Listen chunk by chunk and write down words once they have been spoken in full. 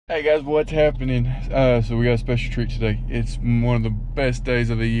Hey guys, what's happening? So we got a special treat today. It's one of the best days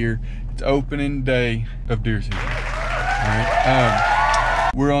of the year. It's opening day of deer season. All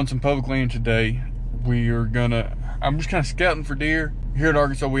right. We're on some public land today. I'm just kind of scouting for deer. Here in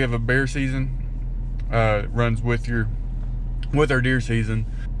Arkansas, we have a bear season. It runs with our deer season.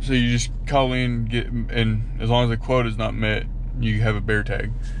 So you just call in, and as long as the quota is not met, you have a bear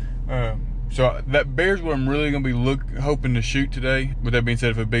tag. So that bear's what I'm really gonna be hoping to shoot today. With that being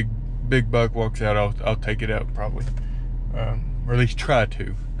said, if a big buck walks out, I'll take it out probably, or at least try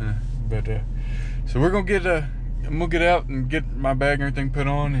to. So we're gonna I'm gonna get out and get my bag and everything put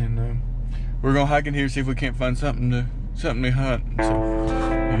on, and we're gonna hike in here, see if we can't find something to hunt.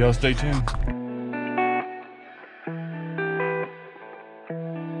 So y'all stay tuned.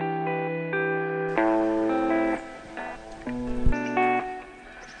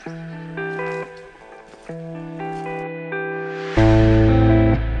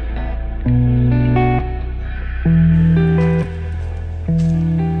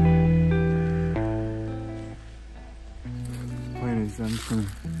 I'm just gonna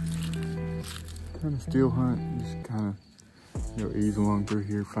kind of still hunt, just kind of ease along through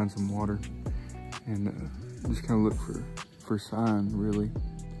here, find some water, and just kind of look for sign really.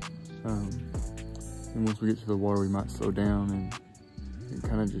 And once we get to the water, we might slow down and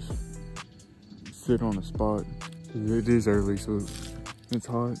kind of just sit on a spot. It is early, so it's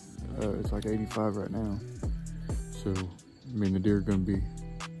hot. It's like 85 right now, so I mean the deer are gonna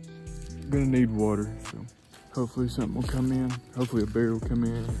need water. So hopefully something will come in. Hopefully a bear will come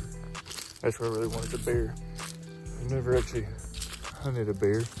in. That's what I really wanted, a bear. I've never actually hunted a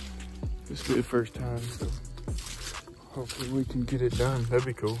bear. This will be the first time, so hopefully we can get it done. That'd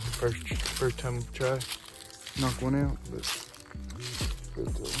be cool. First time we'll try knock one out. But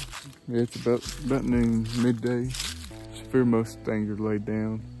yeah, it's about noon, midday. For most things are laid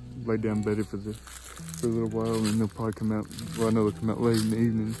down bedded for a little while, and they'll probably come out. Well, I know they'll come out late in the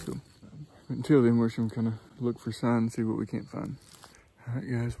evening. So until then, we're just gonna kind of look for signs and see what we can't find. All right,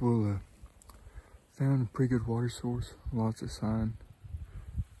 guys, we'll found a pretty good water source, lots of sign.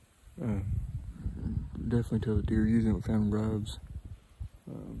 Definitely tell the deer using it. We found rubs,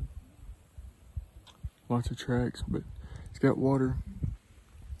 lots of tracks, but it's got water,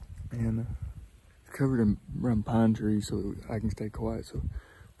 and it's covered in around pine trees, so I can stay quiet. So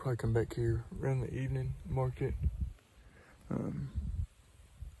probably come back here around the evening, mark it. And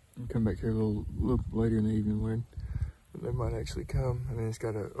come back here a little later in the evening when they might actually come. I mean, it's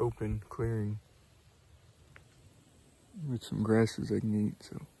got an open clearing with some grasses they can eat.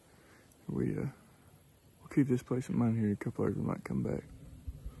 So we'll keep this place in mind here. In a couple hours we might come back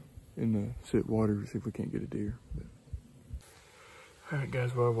and sit water to see if we can't get a deer. But all right,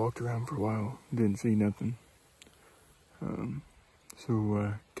 guys. Well, I walked around for a while, didn't see nothing.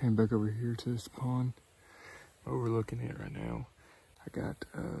 So came back over here to this pond overlooking it right now. I got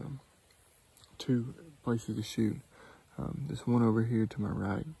two places to shoot. This one over here to my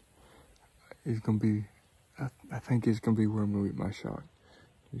right is gonna be, I think it's gonna be where I'm gonna get my shot.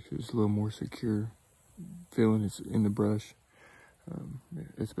 It's a little more secure feeling. It's in the brush.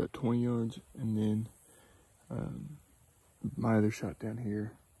 It's about 20 yards, and then my other shot down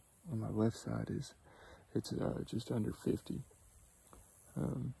here on my left side it's just under 50.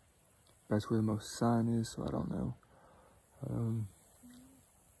 That's where the most sign is, so I don't know.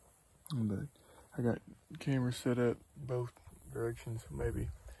 But I got cameras set up both directions, so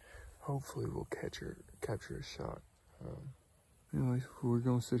hopefully we'll capture a shot. Anyways, we're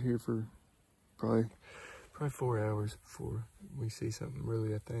gonna sit here for probably 4 hours before we see something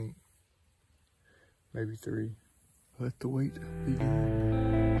really, I think. Maybe 3. Let the wait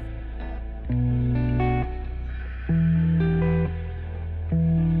begin.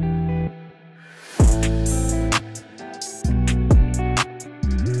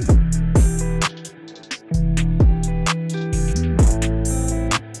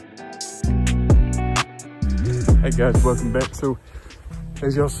 Hey guys, welcome back. So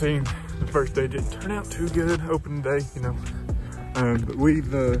as y'all seen, the first day didn't turn out too good, opening day, but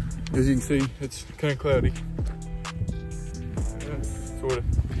we've as you can see, it's kind of cloudy. Sort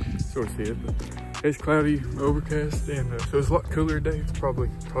of see it, but it's cloudy, overcast, and so it's a lot cooler today. It's probably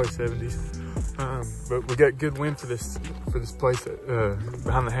 70s. But we got good wind for this place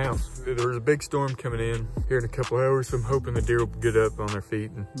behind the house. There was a big storm coming in here in a couple hours, so I'm hoping the deer will get up on their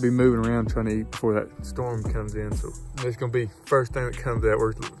feet and be moving around trying to eat before that storm comes in. So it's gonna be first thing that comes out.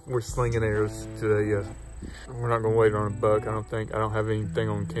 We're slinging arrows today. We're not gonna wait on a buck. I don't think. I don't have anything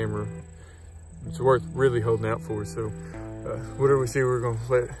on camera. It's worth really holding out for. So whatever we see, we're gonna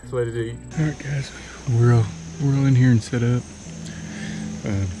let it eat. All right, guys, we're all in here and set up.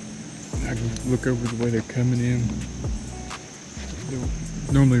 I can look over the way they're coming in. They'll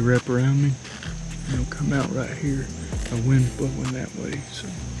normally wrap around me, and they'll come out right here. A wind's blowing that way, so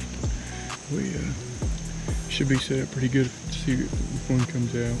we should be set up pretty good to see if one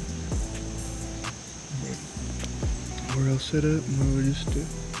comes out. But we're all set up, and we're just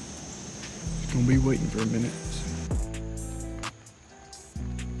gonna be waiting for a minute.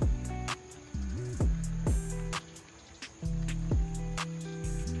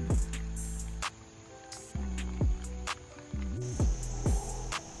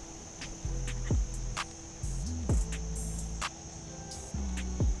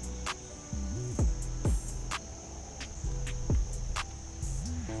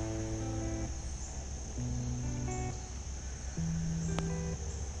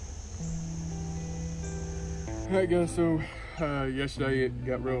 Alright guys, so yesterday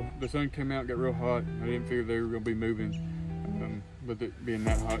the sun came out, got real hot. I didn't figure they were going to be moving with it being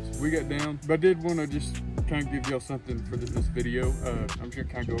that hot. So we got down, but I did want to just kind of give y'all something for this video. I'm just going to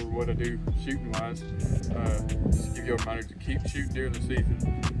kind of go over what I do shooting wise. Just give y'all a reminder to keep shooting during the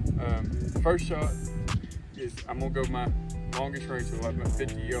season. First shot is I'm going to go my longest range, so like about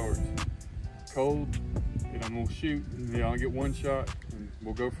 50 yards. Cold, and I'm going to shoot, and I'll get one shot, and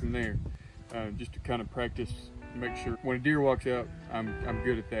we'll go from there. Just to kind of practice, make sure when a deer walks out, I'm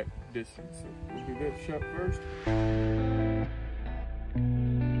good at that distance. So we'll do that shot first.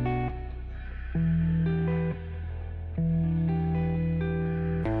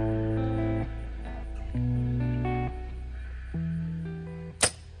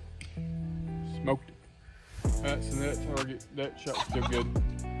 Smoked it. Alright, so that shot's still good.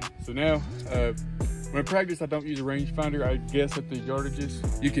 So now, when I practice, I don't use a rangefinder. I guess at the yardages,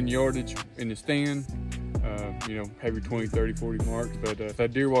 you can yardage in the stand, you know, have your 20, 30, 40 marks, but if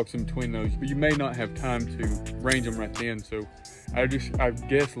that deer walks in between those, you may not have time to range them right then. So I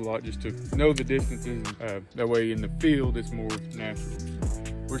guess a lot just to know the distances. That way in the field, it's more natural.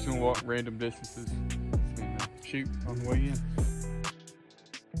 We're just gonna walk random distances and shoot on the way in.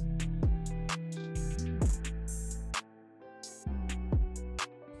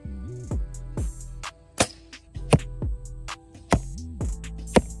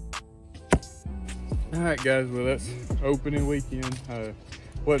 Alright guys, well that's opening weekend.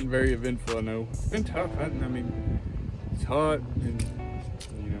 Wasn't very eventful, I know. It's been tough hunting. I mean, it's hot and,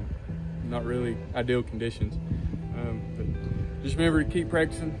 you know, not really ideal conditions. But just remember to keep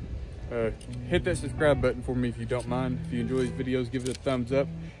practicing. Hit that subscribe button for me if you don't mind. If you enjoy these videos, give it a thumbs up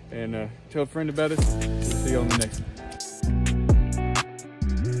and tell a friend about us. We'll see you on the next one.